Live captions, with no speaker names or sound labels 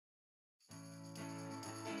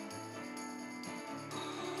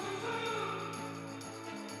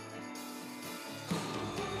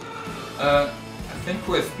I think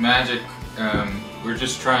with Magic, we're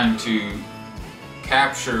just trying to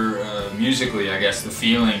capture musically, I guess, the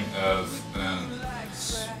feeling of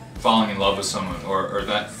falling in love with someone, or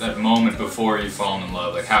that moment before you've fallen in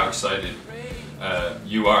love, like how excited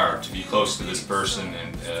you are to be close to this person,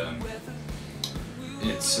 and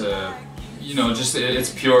it's you know, just it's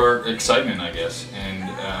pure excitement, I guess,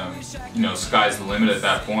 and you know, sky's the limit at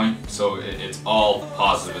that point. So it's all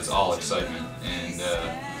positive, it's all excitement, and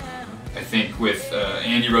I think with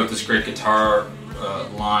Andy wrote this great guitar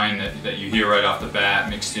line that you hear right off the bat,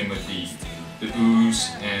 mixed in with the ooze,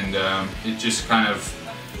 and it just kind of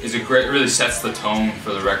is a great, really sets the tone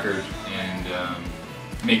for the record, and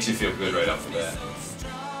makes you feel good right off the bat.